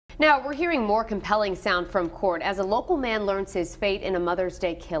Now, we're hearing more compelling sound from court as a local man learns his fate in a Mother's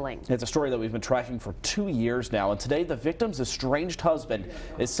Day killing. It's a story that we've been tracking for 2 years now, and today the victim's estranged husband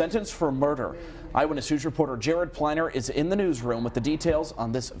is sentenced for murder. Eyewitness News reporter Jared Pleiner is in the newsroom with the details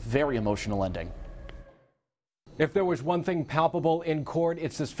on this very emotional ending. If there was one thing palpable in court,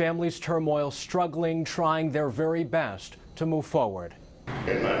 it's this family's turmoil, struggling, trying their very best to move forward.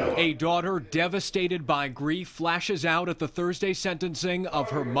 A daughter devastated by grief flashes out at the Thursday sentencing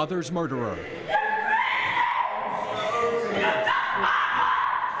of her mother's murderer.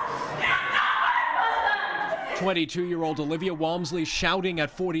 22-year-old Olivia Walmsley shouting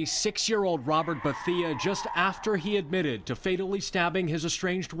at 46-year-old Robert Bethia just after he admitted to fatally stabbing his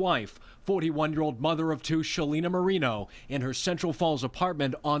estranged wife, 41-year-old mother of two Shalina Marino, in her Central Falls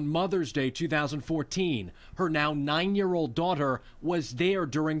apartment on Mother's Day 2014. Her now 9-year-old daughter was there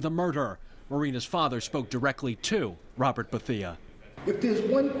during the murder. Marina's father spoke directly to Robert Bethia. If there's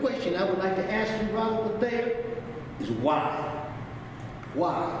one question I would like to ask you, Robert Bethia, is why?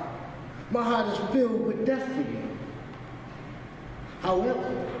 Why? My heart is filled with death for you.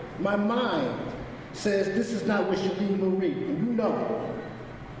 However, my mind says this is not what Shalina Marie, and you know,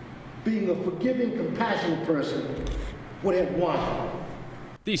 being a forgiving, compassionate person would have wanted.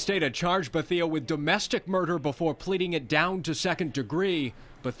 The state had charged Bethia with domestic murder before pleading it down to second degree.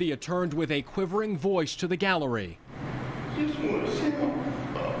 Bethia turned with a quivering voice to the gallery. Just want to say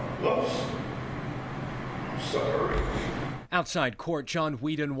I'm sorry. Outside court, John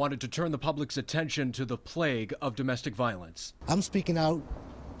Whedon wanted to turn the public's attention to the plague of domestic violence. I'm speaking out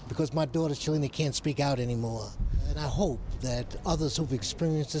because my daughter Shalina can't speak out anymore. And I hope that others who've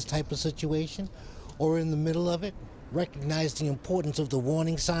experienced this type of situation or in the middle of it recognize the importance of the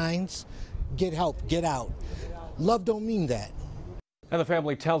warning signs. Get help, get out. Love don't mean that. And the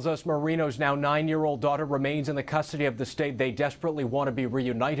family tells us Marino's now 9-year-old daughter remains in the custody of the state. They desperately want to be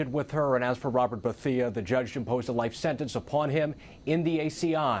reunited with her. And as for Robert Bethia, the judge imposed a life sentence upon him in the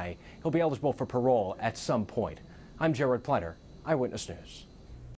ACI. He'll be eligible for parole at some point. I'm Jared Pleiner, Eyewitness News.